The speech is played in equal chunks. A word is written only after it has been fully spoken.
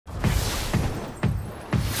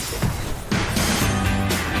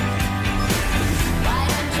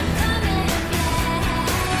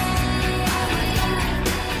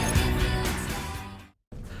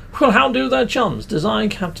Well, how do there, chums? Design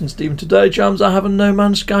Captain Steve. Today, chums, I have a No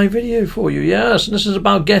Man's Sky video for you. Yes, and this is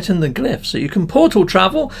about getting the glyphs, so you can portal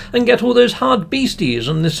travel and get all those hard beasties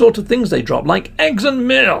and the sort of things they drop, like eggs and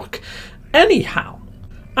milk. Anyhow,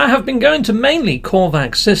 I have been going to mainly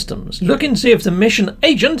Korvax systems, looking to see if the mission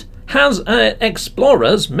agent has an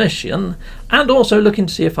explorer's mission, and also looking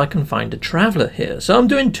to see if I can find a traveller here. So I'm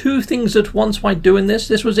doing two things at once while doing this.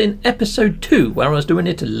 This was in episode 2, where I was doing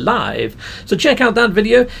it live. So check out that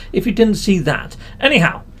video if you didn't see that.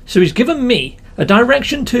 Anyhow, so he's given me a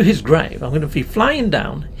direction to his grave. I'm going to be flying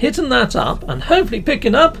down, hitting that up, and hopefully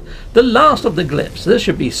picking up the last of the glyphs. This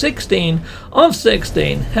should be 16 of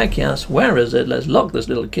 16. Heck yes, where is it? Let's lock this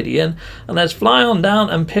little kitty in, and let's fly on down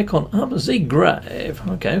and pick on up the grave.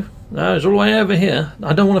 Okay, no, it's all the way over here.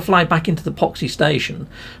 I don't want to fly back into the Poxy station.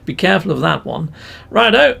 Be careful of that one.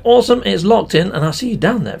 Righto, awesome, it's locked in, and I see you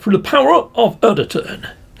down there through the power of Elden.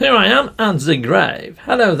 Here I am at the grave.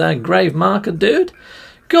 Hello there, grave marker dude.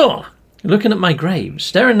 Cool. Looking at my grave,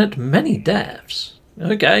 staring at many deaths.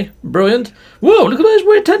 Okay, brilliant. Whoa, look at those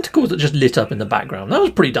weird tentacles that just lit up in the background. That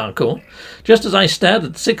was pretty darn cool. Just as I stared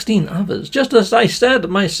at 16 others, just as I stared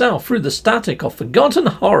at myself through the static of forgotten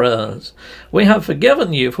horrors. We have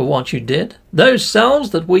forgiven you for what you did, those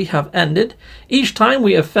selves that we have ended, each time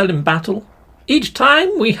we have fell in battle, each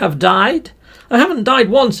time we have died. I haven't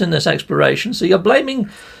died once in this exploration, so you're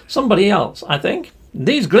blaming somebody else, I think.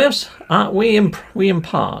 These glyphs we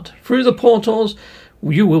impart. Through the portals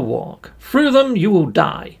you will walk. Through them you will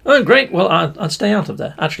die. Oh great, well I'd stay out of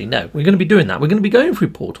there. Actually no, we're going to be doing that. We're going to be going through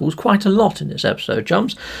portals quite a lot in this episode,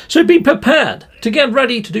 chums. So be prepared to get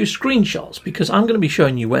ready to do screenshots, because I'm going to be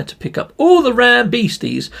showing you where to pick up all the rare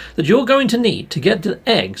beasties that you're going to need to get the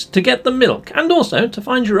eggs, to get the milk, and also to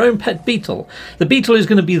find your own pet beetle. The beetle is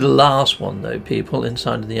going to be the last one though, people,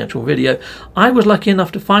 inside of the actual video. I was lucky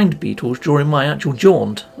enough to find beetles during my actual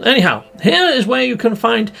jaunt. Anyhow, here is where you can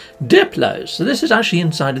find Diplos. So this is actually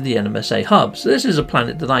inside of the NMS hub. So this is a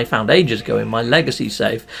planet that I found ages ago in my legacy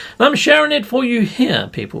save, and I'm sharing it for you here,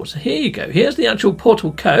 people. So here you go. Here's the actual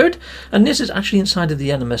portal code, and this is actually inside of the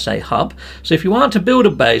NMS hub. So if you want to build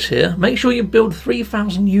a base here, make sure you build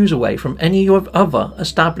 3,000 U's away from any of other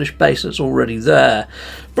established bases already there.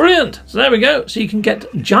 Brilliant. So there we go. So you can get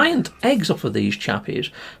giant eggs off of these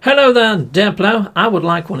chappies. Hello there, Diplo. I would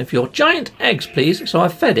like one of your giant eggs, please. So I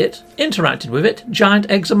fed it, interacted with it. Giant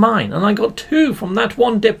eggs are mine, and I got 2 from that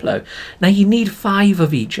one Diplo. Now you need 5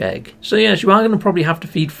 of each egg. So yes, you are going to probably have to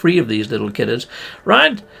feed 3 of these little kidders,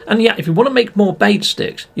 right? And yeah, if you want to make more bait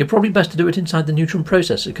sticks, you're probably best to do it inside the neutron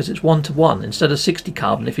processor, because it's 1-to-1 instead of 60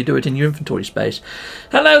 carbon if you do it in your inventory space.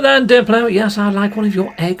 Hello there, Diplo. Yes, I'd like one of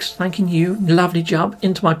your eggs. Thanking you. Lovely job.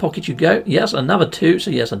 Into my pocket you go. Yes, another 2.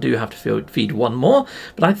 So yes, I do have to feed 1 more,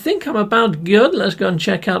 but I think I'm about good. Let's go and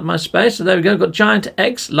check out my space. So there we go. Got giant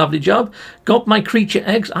eggs. Lovely job. Got my creature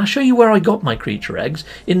eggs. I'll show you where I got my creature eggs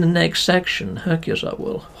in the next section. Heck yes, I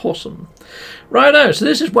will. Awesome. Righto, so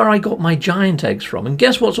this is where I got my giant eggs from. And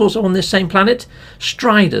guess what's also on this same planet?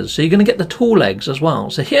 Striders. So you're going to get the tall eggs as well.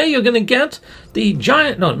 So here you're going to get the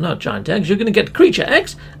giant, no, not giant eggs. You're going to get creature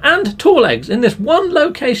eggs and tall eggs in this one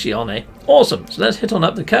location. Awesome. So let's hit on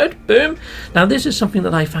up the code. Boom. Now this is something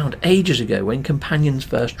that I found ages ago when Companions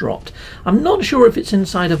first dropped. I'm not sure if it's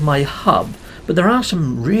inside of my hub, but there are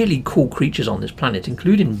some really cool creatures on this planet,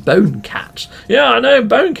 including bone cats. Yeah, I know,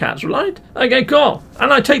 bone cats, right? Okay, cool.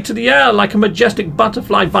 And I take to the air like a majestic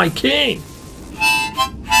butterfly Viking.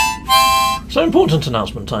 So important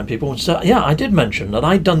announcement time, people. So yeah, I did mention that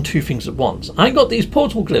I'd done 2 things at once. I got these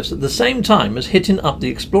portal glyphs at the same time as hitting up the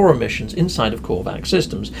Explorer missions inside of Korvax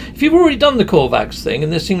systems. If you've already done the Korvax thing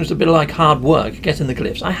and this seems a bit like hard work getting the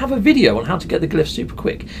glyphs, I have a video on how to get the glyphs super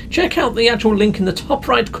quick. Check out the actual link in the top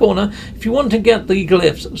right corner if you want to get the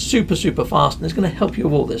glyphs super fast, and it's going to help you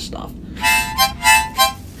with all this stuff.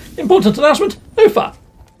 Important announcement, over.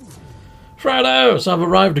 Righto, so I've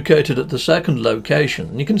arrived located at the second location,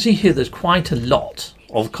 and you can see here there's quite a lot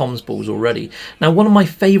of comms balls already. Now one of my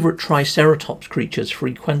favourite Triceratops creatures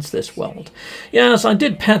frequents this world. Yes, I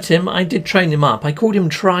did pet him, I did train him up, I called him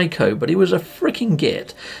Trico, but he was a freaking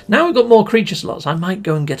git. Now we've got more creature slots, I might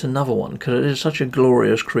go and get another one, because it is such a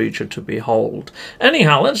glorious creature to behold.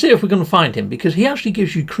 Anyhow, let's see if we can find him, because he actually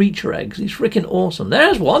gives you creature eggs. He's freaking awesome.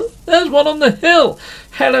 There's one on the hill.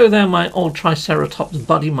 Hello there, my old Triceratops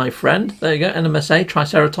buddy, my friend. There you go, NMSA,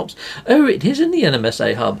 Triceratops. Oh, it is in the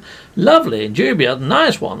NMSA hub. Lovely, Jubia,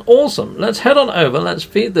 nice one, awesome. Let's head on over, let's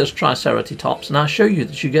feed this Triceratops, and I'll show you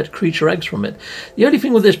that you get creature eggs from it. The only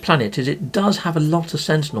thing with this planet is it does have a lot of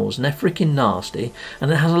sentinels, and they're freaking nasty,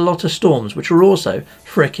 and it has a lot of storms, which are also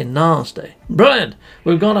freaking nasty. Brilliant!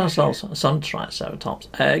 We've got ourselves some Triceratops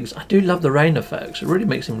eggs. I do love the rain effects, it really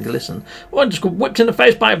makes them glisten. Oh, I just got whipped in the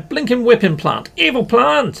face by a blinking whipping plant. Evil plant!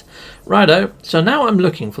 Righto, so now I'm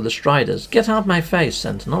looking for the Striders. Get out of my face,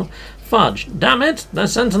 Sentinel. Fudge, damn it, the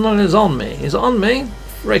Sentinel is on me. He's on me.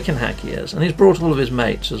 Freaking heck he is. And he's brought all of his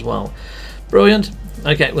mates as well. Brilliant.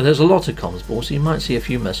 Okay, well, there's a lot of comms balls, so you might see a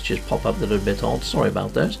few messages pop up that are a bit odd. Sorry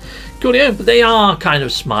about those. Coolio, but they are kind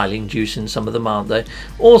of smiling, juicing some of them, aren't they?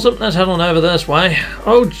 Awesome, let's head on over this way.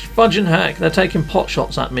 Oh, fudging heck, they're taking pot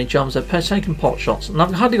shots at me, chums. They're taking pot shots, and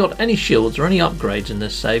I've hardly got any shields or any upgrades in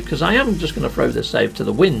this save, because I am just going to throw this save to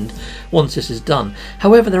the wind once this is done.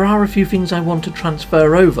 However, there are a few things I want to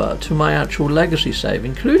transfer over to my actual legacy save,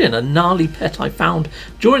 including a gnarly pet I found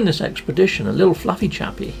during this expedition, a little fluffy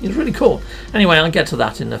chappy. He's really cool. Anyway, I'll get to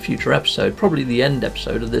that in a future episode, probably the end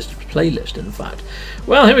episode of this playlist, in fact.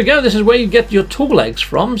 Well, here we go. This is where you get your tool eggs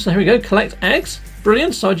from. So here we go, collect eggs.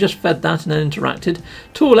 Brilliant. So I just fed that and then interacted.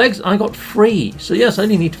 Tool eggs I got free. So yes, I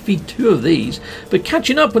only need to feed 2 of these. But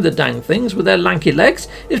catching up with the dang things with their lanky legs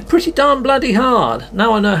is pretty darn bloody hard.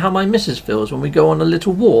 Now I know how my missus feels when we go on a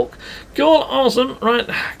little walk. Cool, awesome. Right,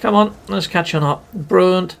 come on, let's catch on up.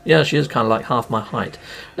 Brilliant. Yeah, she is kind of like half my height.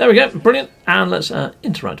 There we go, brilliant. And let's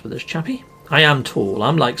interact with this chappy. I am tall.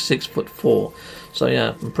 I'm like 6'4". So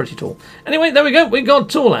yeah, I'm pretty tall. Anyway, there we go. We got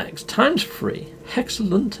tool eggs times 3.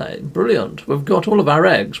 Excellente. Brilliant. We've got all of our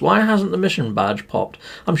eggs. Why hasn't the mission badge popped?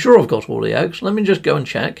 I'm sure I've got all the eggs. Let me just go and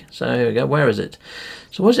check. So here we go. Where is it?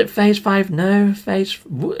 So was it phase 5? No,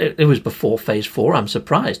 it was before phase 4. I'm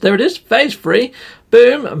surprised. There it is. Phase 3.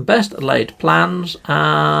 Boom. Best laid plans.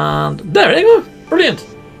 And there you go. Brilliant.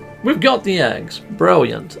 We've got the eggs.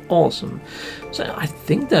 Brilliant. Awesome. So I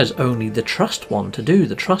think there's only the trust one to do,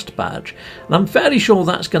 the trust badge. And I'm fairly sure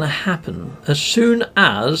that's going to happen as soon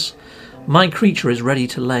as my creature is ready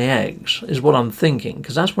to lay eggs, is what I'm thinking,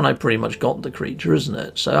 because that's when I pretty much got the creature, isn't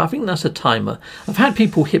it? So I think that's a timer. I've had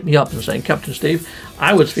people hit me up and saying, Captain Steve,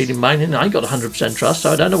 I was feeding mine and I got 100% trust,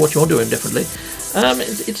 so I don't know what you're doing differently.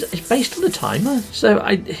 It's based on a timer, so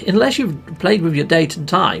unless you've played with your date and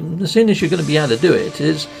time, the soonest you're going to be able to do it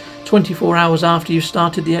is 24 hours after you've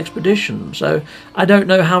started the expedition. So I don't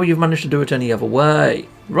know how you've managed to do it any other way.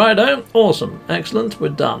 Righto, awesome, excellent, we're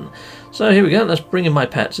done. So here we go, let's bring in my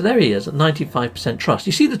pet. So there he is at 95% trust.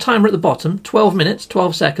 You see the timer at the bottom, 12 minutes,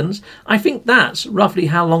 12 seconds. I think that's roughly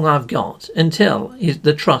how long I've got until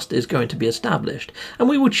the trust is going to be established. And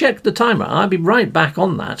we will check the timer. I'll be right back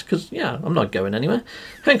on that because, yeah, I'm not going anywhere.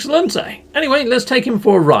 Excellent. Anyway, let's take him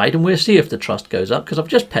for a ride and we'll see if the trust goes up because I've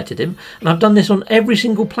just petted him. And I've done this on every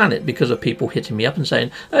single planet because of people hitting me up and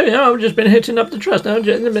saying, oh, yeah, I've just been hitting up the trust.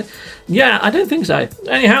 Yeah, I don't think so.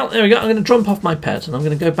 Anyhow, there we go. I'm going to jump off my pet and I'm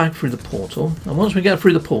going to go back through the portal, and once we get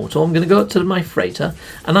through the portal I'm going to go up to my freighter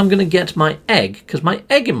and I'm going to get my egg, because my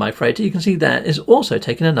egg in my freighter, you can see there, is also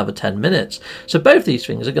taking another 10 minutes. So both these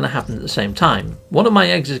things are going to happen at the same time. One of my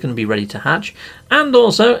eggs is going to be ready to hatch and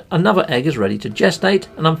also another egg is ready to gestate,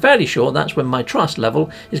 and I'm fairly sure that's when my trust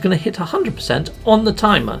level is going to hit 100% on the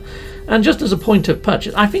timer. And just as a point of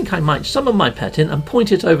purchase, I think I might summon my pet in and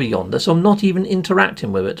point it over yonder so I'm not even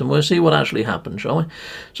interacting with it, and we'll see what actually happens, shall we?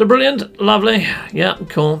 So brilliant, lovely, yeah,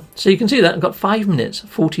 cool. So you can see that I've got 5 minutes,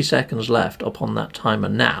 40 seconds left upon that timer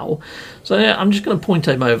now. So yeah, I'm just going to point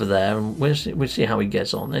him over there and we'll see how he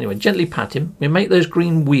gets on. Anyway, gently pat him. We make those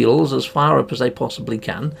green wheels as far up as they possibly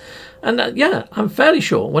can. And yeah, I'm fairly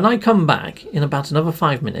sure when I come back in about another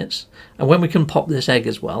 5 minutes, and when we can pop this egg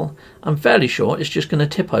as well, I'm fairly sure it's just going to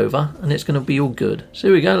tip over and it's going to be all good. So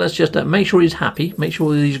here we go, let's just make sure he's happy, make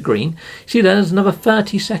sure he's green. See, there's another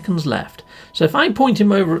 30 seconds left. So if I point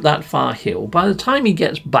him over at that far hill, by the time he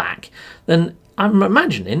gets back, then I'm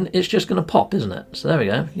imagining it's just going to pop, isn't it? So there we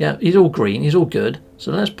go. Yeah, he's all green, he's all good.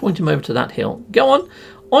 So let's point him over to that hill. Go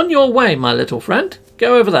on your way, my little friend.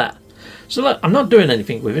 Go over there. So look, I'm not doing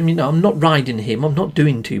anything with him, you know, I'm not riding him, I'm not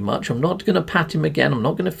doing too much, I'm not going to pat him again, I'm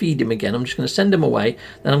not going to feed him again, I'm just going to send him away,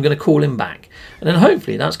 then I'm going to call him back. And then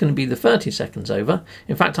hopefully that's going to be the 30 seconds over.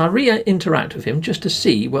 In fact, I'll re-interact with him just to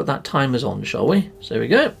see what that timer's on, shall we? So here we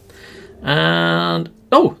go. And,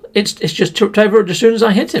 oh, it's just tripped over as soon as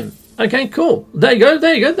I hit him. Okay, cool. There you go,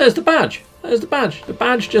 there's the badge. There's the badge. The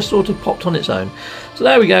badge just sort of popped on its own. So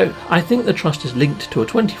there we go. I think the trust is linked to a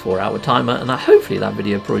 24-hour timer, and hopefully that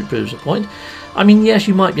video probably proves the point. I mean, yes,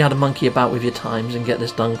 you might be able to monkey about with your times and get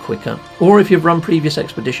this done quicker. Or if you've run previous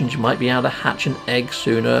expeditions, you might be able to hatch an egg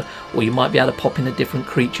sooner, or you might be able to pop in a different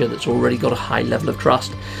creature that's already got a high level of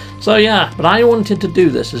trust. So yeah, but I wanted to do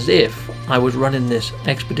this as if I was running this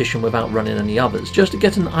expedition without running any others, just to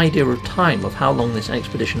get an idea of time of how long this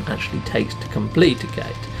expedition actually takes to complete a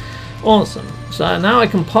gate. Awesome. So now I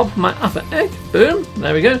can pop my upper egg. Boom.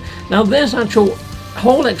 There we go. Now this actual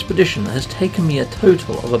whole expedition has taken me a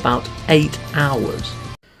total of about 8 hours.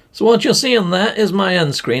 So what you're seeing there is my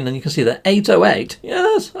end screen, and you can see the 808.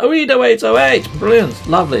 Yes, Oedo 808. Brilliant.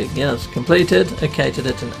 Lovely. Yes, completed. Okay, did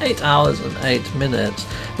it in 8 hours and 8 minutes.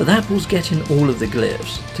 But that was getting all of the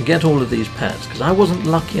glyphs to get all of these pets, because I wasn't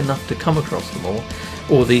lucky enough to come across them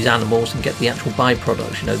all these animals, and get the actual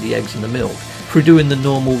byproducts, you know, the eggs and the milk, through doing the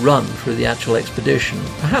normal run through the actual expedition.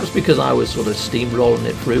 Perhaps because I was sort of steamrolling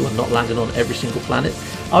it through and not landing on every single planet.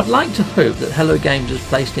 I'd like to hope that Hello Games has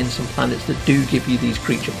placed in some planets that do give you these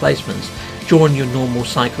creature placements during your normal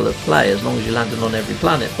cycle of play, as long as you're landing on every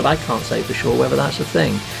planet, but I can't say for sure whether that's a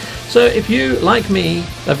thing. So if you, like me,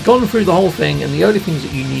 have gone through the whole thing, and the only things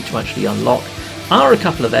that you need to actually unlock are a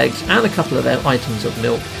couple of eggs and a couple of items of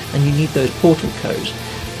milk, and you need those portal codes.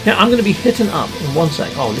 Now I'm going to be hitting up in 1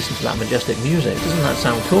 sec. Oh, listen to that majestic music. Doesn't that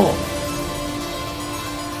sound cool?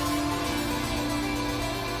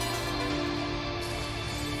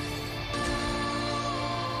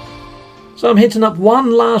 So I'm hitting up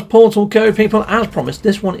one last portal code, people. As promised,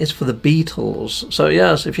 this one is for the beetles. So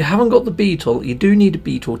yes, if you haven't got the beetle, you do need a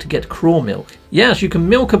beetle to get craw milk. Yes, you can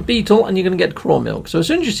milk a beetle and you're going to get craw milk. So as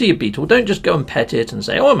soon as you see a beetle, don't just go and pet it and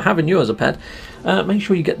say, oh, I'm having you as a pet. Make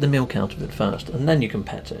sure you get the milk out of it first, and then you can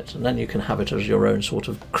pet it, and then you can have it as your own sort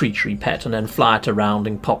of creaturey pet, and then fly it around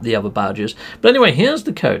and pop the other badges. But anyway, here's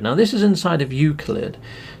the code. Now this is inside of Euclid.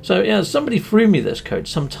 So yeah, somebody threw me this code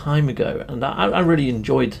some time ago, and I really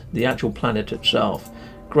enjoyed the actual planet itself.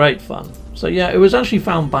 Great fun. So yeah, it was actually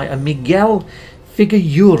found by a Miguel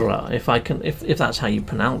Figueroa, if that's how you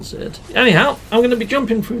pronounce it. Anyhow, I'm going to be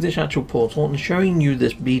jumping through this actual portal and showing you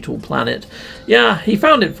this beetle planet. Yeah, he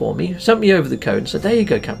found it for me, sent me over the code, and said, there you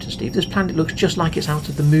go, Captain Steve, this planet looks just like it's out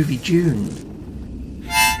of the movie Dune.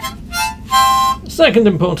 Second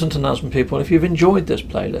important announcement, people, if you've enjoyed this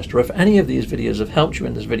playlist, or if any of these videos have helped you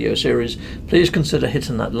in this video series, please consider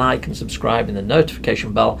hitting that like and subscribe and the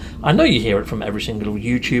notification bell. I know you hear it from every single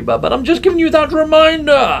YouTuber, but I'm just giving you that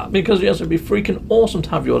reminder, because yes, it'd be freaking awesome to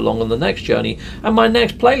have you along on the next journey and my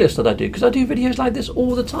next playlist that I do, because I do videos like this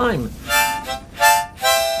all the time.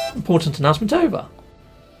 Important announcement over.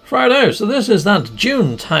 Righto, so this is that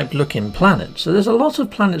Dune type looking planet. So there's a lot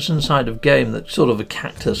of planets inside of game that sort of a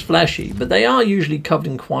cactus fleshy, but they are usually covered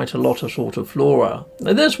in quite a lot of sort of flora.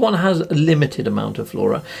 Now this one has a limited amount of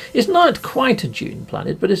flora. It's not quite a Dune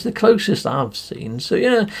planet, but it's the closest I've seen. So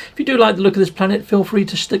yeah, if you do like the look of this planet, feel free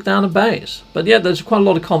to stick down a base. But yeah, there's quite a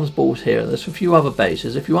lot of comms balls here. There's a few other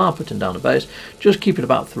bases. If you are putting down a base, just keep it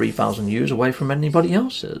about 3,000 U's away from anybody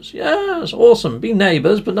else's. Yes, awesome. Be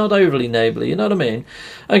neighbours, but not overly neighbourly, you know what I mean?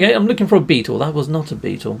 Okay, I'm looking for a beetle. That was not a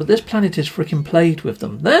beetle, but this planet is freaking plagued with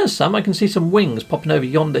them. There's some. I can see some wings popping over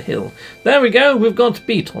yonder hill. There we go. We've got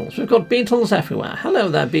beetles. We've got beetles everywhere. Hello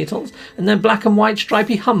there, beetles. And they're black and white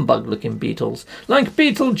stripy humbug looking beetles. Like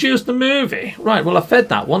Beetlejuice the movie. Right, well I fed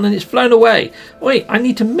that one and it's flown away. Wait, I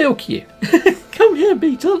need to milk you. Come here,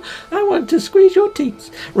 beetle. I want to squeeze your teats.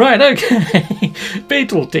 Right, okay.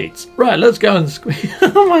 Beetle teats. Right, let's go and squeeze.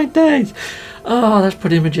 Oh my days. Oh, that's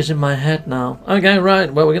put images in my head now. Okay,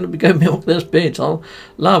 right, well, we're going to go milk this beetle.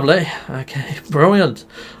 Lovely. Okay, brilliant.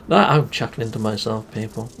 I'm chuckling to myself,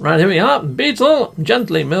 people. Right, here we are. Beetle,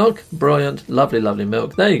 gently milk. Brilliant. Lovely, lovely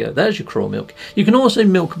milk. There you go. There's your craw milk. You can also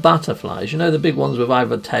milk butterflies. You know, the big ones with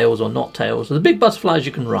either tails or not tails. So the big butterflies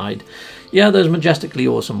you can ride. Yeah, those majestically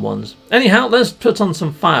awesome ones. Anyhow, let's put on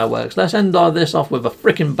some fireworks. Let's end this off with a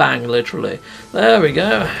frickin' bang, literally. There we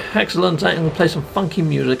go. Excellent. I'm going to play some funky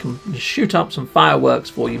music and shoot up some fireworks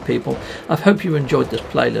for you people. I hope you enjoyed this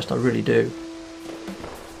playlist. I really do.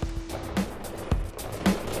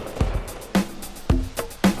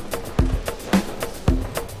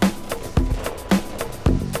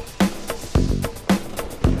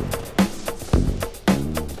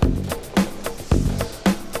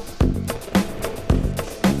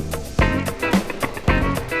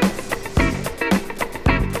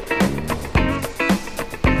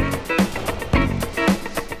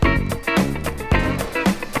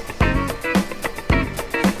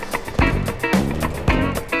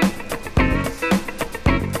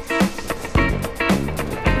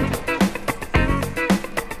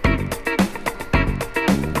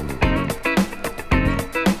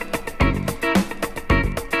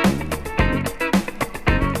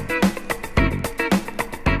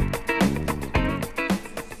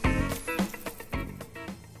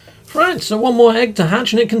 Right, so one more egg to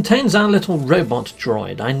hatch, and it contains our little robot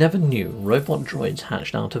droid. I never knew robot droids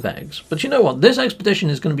hatched out of eggs. But you know what? This expedition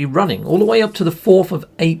is going to be running all the way up to the 4th of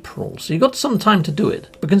April, so you've got some time to do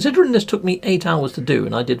it. But considering this took me 8 hours to do,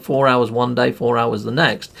 and I did 4 hours one day, 4 hours the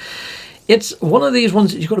next, it's one of these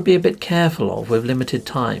ones that you've got to be a bit careful of with limited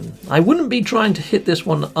time. I wouldn't be trying to hit this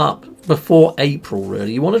one up before April,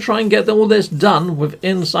 really. You want to try and get all this done with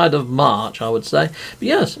inside of March, I would say. But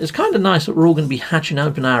yes, it's kind of nice that we're all going to be hatching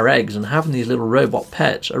open our eggs and having these little robot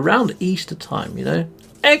pets around Easter time, you know.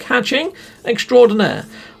 Egg hatching extraordinaire.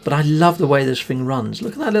 But I love the way this thing runs.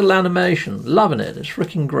 Look at that little animation. Loving it. It's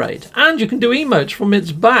freaking great. And you can do emotes from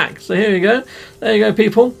its back. So here you go. There you go,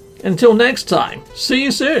 people. Until next time. See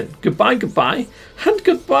you soon. Goodbye, goodbye. And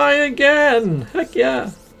goodbye again. Heck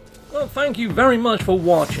yeah. Well, thank you very much for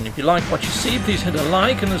watching. If you like what you see, please hit a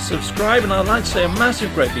like and a subscribe. And I'd like to say a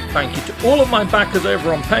massive, great big thank you to all of my backers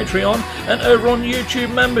over on Patreon and over on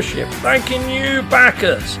YouTube membership. Thanking you,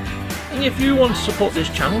 backers. And if you want to support this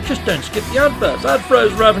channel, just don't skip the adverts. That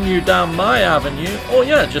throws revenue down my avenue. Or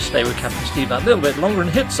yeah, just stay with Captain Steve that little bit longer and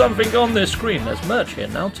hit something on this screen. There's merch here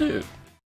now too.